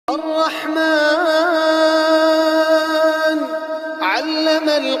الرحمن علم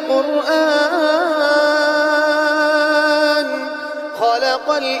القرآن خلق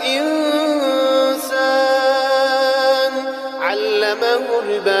الإنسان علمه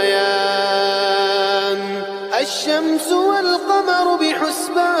البيان الشمس والقمر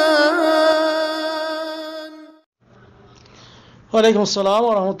بحسبان. ওয়ালাইকুম আসসালাম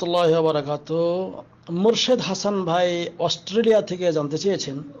ওয়া রাহমাতুল্লাহি ওয়া বারাকাতুহু। মুর্শেদ হাসান ভাই অস্ট্রেলিয়া থেকে জানতে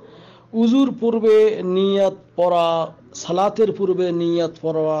চেয়েছেন, উজুর পূর্বে নিয়াত পড়া, সালাতের পূর্বে নিয়াত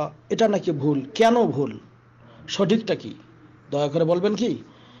পড়া এটা নাকি ভুল, কেন ভুল, সঠিকটা কি দয়া করে বলবেন কি?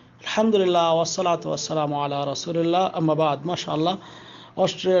 আলহামদুলিল্লাহ ওয়াসসালাতু ওয়াসসালামু আলা রাসূলিল্লাহ, আম্মা বাদ। মাশাআল্লাহ,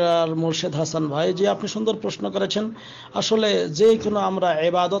 অস্ট্রেলিয়ার মুর্শেদ হাসান ভাই, যে আপনি সুন্দর প্রশ্ন করেছেন। আসলে যে কোনো আমরা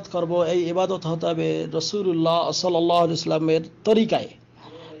ইবাদত করব, এই ইবাদত হতে হবে রাসূলুল্লাহ সাল্লাল্লাহু আলাইহি ওয়াসাল্লামের তরিকায়।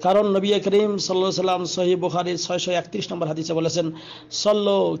 কারণ নবী করিম সাল্লাল্লাহু আলাইহি ওয়াসাল্লাম সহিহ বুখারীর 631 নম্বর হাদিসে বলেছেন,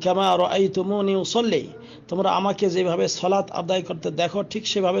 সল্লু কামা রাআইতুমুনি উসাল্লি, তোমরা আমাকে যেভাবে সালাত আদায় করতে দেখো ঠিক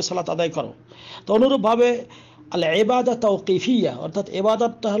সেভাবে সালাত আদায় করো। তো অনুরূপভাবে আল ইবাদা তাওকিফিয়া, অর্থাৎ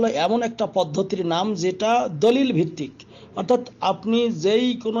ইবাদতটা হলো এমন একটা পদ্ধতির নাম যেটা দলিল ভিত্তিক। অর্থাৎ আপনি যেই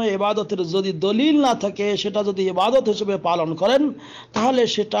কোনো ইবাদতের যদি দলিল না থাকে, সেটা যদি ইবাদত হিসেবে পালন করেন তাহলে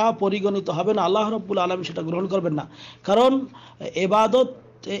সেটা পরিগণিত হবে না, আল্লাহ রাব্বুল আলামিন সেটা গ্রহণ করবেন না। কারণ ইবাদত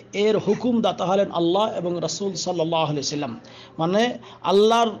এর হুকুমদাতা হলেন আল্লাহ এবং রাসূল সাল্লাল্লাহু আলাইহি ওয়াসাল্লাম। মানে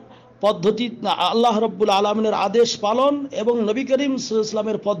আল্লাহর পদ্ধতি, আল্লাহ রাব্বুল আলামিনের আদেশ পালন এবং নবী করিম সাল্লাল্লাহু আলাইহি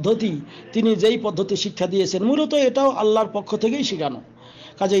ওয়াসাল্লামের পদ্ধতি, তিনি যেই পদ্ধতি শিক্ষা দিয়েছেন মূলত এটাও আল্লাহর পক্ষ থেকেই শেখানো।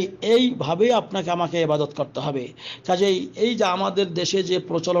 কাজেই এইভাবে আপনাকে আমাকে ইবাদত করতে হবে। কাজেই এই যে আমাদের দেশে যে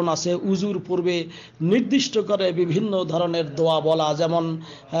প্রচলন আছে উজুর পূর্বে নির্দিষ্ট করে বিভিন্ন ধরনের দোয়া বলা, যেমন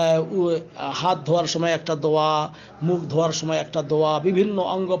হাত ধোয়ার সময় একটা দোয়া, মুখ ধোয়ার সময় একটা দোয়া, বিভিন্ন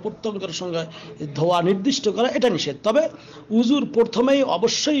অঙ্গ প্রত্যঙ্গের সঙ্গে ধোয়া নির্দিষ্ট করা, এটা নিষেধ। তবে উজুর প্রথমেই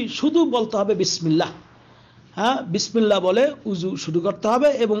অবশ্যই শুধু বলতে হবে বিসমিল্লাহ। হ্যাঁ, বিসমিল্লাহ বলে উজু শুরু করতে হবে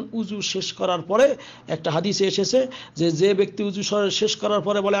এবং উজু শেষ করার পরে একটা হাদিসে এসেছে যে যে ব্যক্তি উজু শেষ করার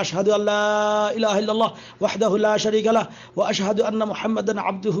পরে বলে আশহাদু আল্লা ইলাহা ইল্লাল্লাহ ওয়াহদাহু লা শারীকা লাহু ওয়া আশহাদু আন্না মুহাম্মাদান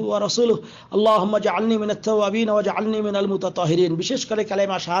আবদুহু ওয়া রাসূলুহু আল্লাহুম্মা জাআলনি মিনাত তাওয়াবিন ওয়া জাআলনি মিনাল মুতাতাহহিরিন, বিশেষ করে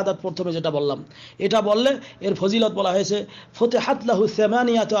কালেমা শাহাদাত প্রথমে যেটা বললাম এটা বললে এর ফজিলত বলা হয়েছে ফুতিহাত লাহু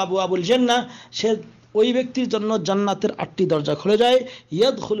সামানিয়াতু আবওয়াবুল জান্নাহ, সে ওই ব্যক্তির জন্য জান্নাতের 8টি দরজা খুলে যায়,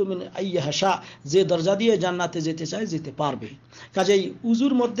 ইয়াদখুলু মিন আইয়্যিহা শা, যে দরজা দিয়ে জান্নাতে যেতে চায় যেতে পারবে। কাজেই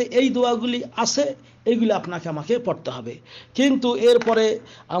উজুর মধ্যে এই দোয়াগুলি আছে, এইগুলি আপনাকে আমাকে পড়তে হবে। কিন্তু এরপরে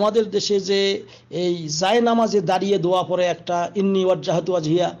আমাদের দেশে যে এই জায়নামাজে দাঁড়িয়ে দোয়া পড়ে একটা ইন্নী ওয়াজ্জাহাতু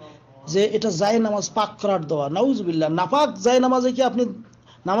ওয়াজহিয়া, যে এটা জায়নামাজ পাক করার দোয়া, নাউজুবিল্লাহ। নাপাক জায়নামাজে কি আপনি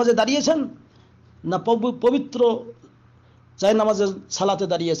নামাজে দাঁড়িয়েছেন না পবিত্র জায়নামাজের সালাতে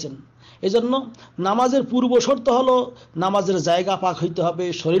দাঁড়িয়েছেন? এই জন্য নামাজের পূর্ব শর্ত হলো নামাজের জায়গা পাক হইতে হবে,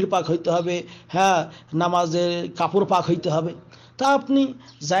 শরীর পাক হইতে হবে, হ্যাঁ, নামাজের কাপড় পাক হইতে হবে। তা আপনি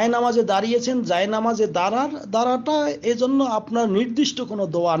জায়নামাজে দাঁড়িয়েছেন, জায়নামাজে দাঁড়াটা এজন্য আপনার নির্দিষ্ট কোনো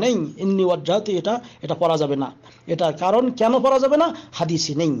দোয়া নেই, ইন্নী ওয়াজ্জাহাতু এটা পড়া যাবে না। এটা কারণ কেন পড়া যাবে না?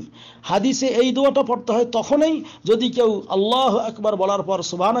 হাদিসে নেই। হাদিসে এই দোয়াটা পড়তে হয় তখনই যদি কেউ আল্লাহু আকবার বলার পর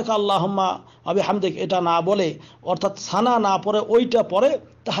সুবহানাকা আল্লাহুম্মা ওয়া বিহামদিক এটা না বলে, অর্থাৎ সানা না পড়ে ওইটা পড়ে,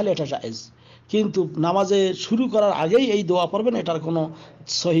 তাহলে এটা জায়েজ। কিন্তু নামাজে শুরু করার আগেই এই দোয়া পড়বেন, এটার কোনো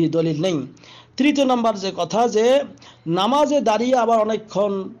সহিহ দলিল নেই। তৃতীয় নম্বর যে কথা, যে নামাজে দাঁড়িয়ে আবার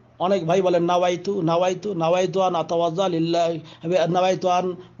অনেকক্ষণ অনেক ভাই বলেন নাওয়াইতু নাওয়াইতু নাওয়াইতু আন আতাওয়াজ্জা লিল্লাহি নাওয়াইতু আন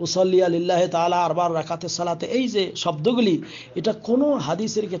উসাল্লিয়া লিল্লাহি তাআলা আরবা রাকাতের সালাতে, এই যে শব্দগুলি এটা কোনো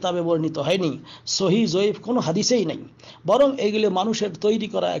হাদিসের কিতাবে বর্ণিত হয়নি, সহিহ জয়ীফ কোনো হাদিসেই নেই, বরং এইগুলি মানুষের তৈরি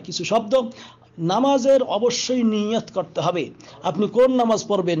করা কিছু শব্দ। নামাজের অবশ্যই নিয়ত করতে হবে। আপনি কোন নামাজ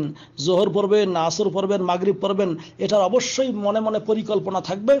পড়বেন, জোহর পড়বেন না আসর পড়বেন, মাগরিব পড়বেন, এটার অবশ্যই মনে মনে পরিকল্পনা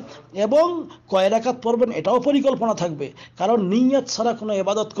থাকবে এবং কয় রাকাত পড়বেন এটাও পরিকল্পনা থাকবে। কারণ নিয়ত ছাড়া কোনো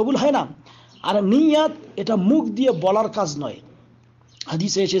ইবাদত কবুল হয় না। আর নিয়ত এটা মুখ দিয়ে বলার কাজ নয়।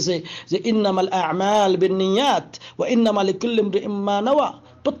 হাদিসে এসেছে যে ইন্নামাল আ'মাল বিন্নিয়াত ওয়া ইন্নামা লিকুল্লি ইমরিইম মা নাওয়া,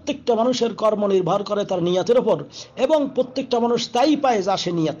 প্রত্যেকটা মানুষের কর্ম নির্ভর করে তার নিয়তের উপর এবং প্রত্যেকটা মানুষ তাই পায় যা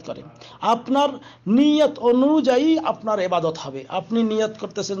সে নিয়ত করে। আপনার নিয়ত অনুযায়ী আপনার ইবাদত হবে। আপনি নিয়ত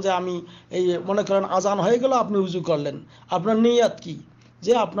করতেছেন যে আমি এই মনে করেন আজান হয়ে গেল, আপনি উজু করলেন, আপনার নিয়ত কি?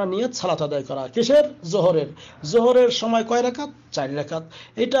 যে আপনার নিয়ত সালাত আদায় করা। কিসের? জোহরের সময় কয় রাকাত? 4 রাকাত।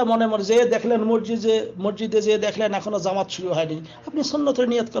 এটা মনে মনে যে দেখলেন মসজিদে যে দেখলেন এখনো জামাত শুরু হয়নি, আপনি সুন্নতের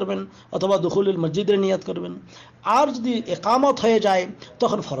নিয়ত করবেন অথবা দুখুলুল মসজিদের নিয়ত করবেন। আর যদি ইকামত হয়ে যায়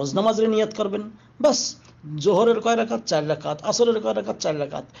তখন ফরজ নামাজের নিয়ত করবেন। বাস। জোহরের কয় রাকাত? 4 রাকাত। আসরের কয় রাকাত? 4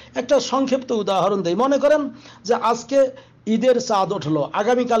 রাকাত। একটা সংক্ষিপ্ত উদাহরণ দেই। মনে করেন যে আজকে ঈদের চাঁদ উঠলো,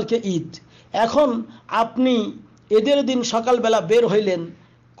 আগামীকালকে ঈদ। এখন আপনি ঈদের দিন সকালবেলা বের হইলেন,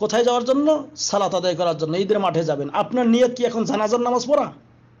 কোথায় যাওয়ার জন্য? সালাত আদায় করার জন্য, ঈদের মাঠে যাবেন। আপনার নিয়ত কি এখন জানাজার নামাজ পড়া?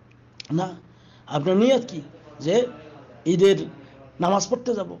 না, আপনার নিয়ত কি? যে ঈদের নামাজ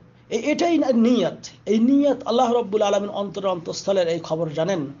পড়তে যাব। এটাই নিয়ত। এই নিয়ত আল্লাহ রাব্বুল আলামিন অন্তরস্থলের এই খবর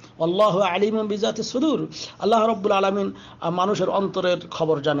জানেন। আল্লাহু আলিমুম বিজাতি সুদূর। আল্লাহ রাব্বুল আলামিন মানুষের অন্তরের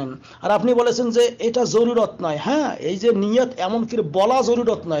খবর জানেন। আর আপনি বলেছেন যে এটা জরুরত নয়। হ্যাঁ, এই যে নিয়ত এমন করে বলা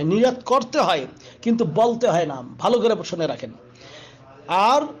জরুরত নয়, নিয়ত করতে হয় কিন্তু বলতে হয় না। ভালো করে শুনে রাখেন।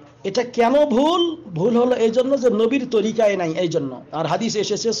 আর এটা কেন ভুল? ভুল হলো এই জন্য যে নবীর তরিকায় নাই, এই জন্য। আর হাদিস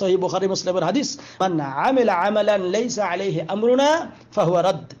এসেছে সহিহ বুখারী মুসলিমের হাদিস, মান আমিলা আমালান লাইসা আলাইহি আমরুনা ফাহুয়া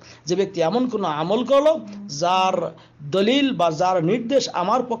রাদ। যে ব্যক্তি এমন কোন আমল করলো যার দলিল বা যার নির্দেশ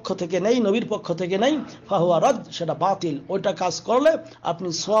আমার পক্ষ থেকে নেই, নবীর পক্ষ থেকে নেই, ফাহুয়া রাদ, সেটা বাতিল। ওইটা কাজ করলে আপনি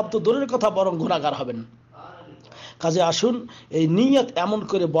সওয়াব তো দূরের কথা, বরং গুনাহগার হবেন। কাজে আসুন, এই নিয়ত এমন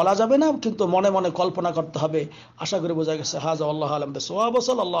করে বলা যাবে না, কিন্তু মনে মনে কল্পনা করতে হবে। আশা করি বোঝা গেছে। হাযা আল্লাহু আ'লাম বিস-সাওয়াব।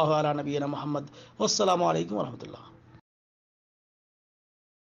 সাল্লাল্লাহু আলা নবিয়িনা মুহাম্মদ। আসসালামু আলাইকুম ওয়া রাহমাতুল্লাহ।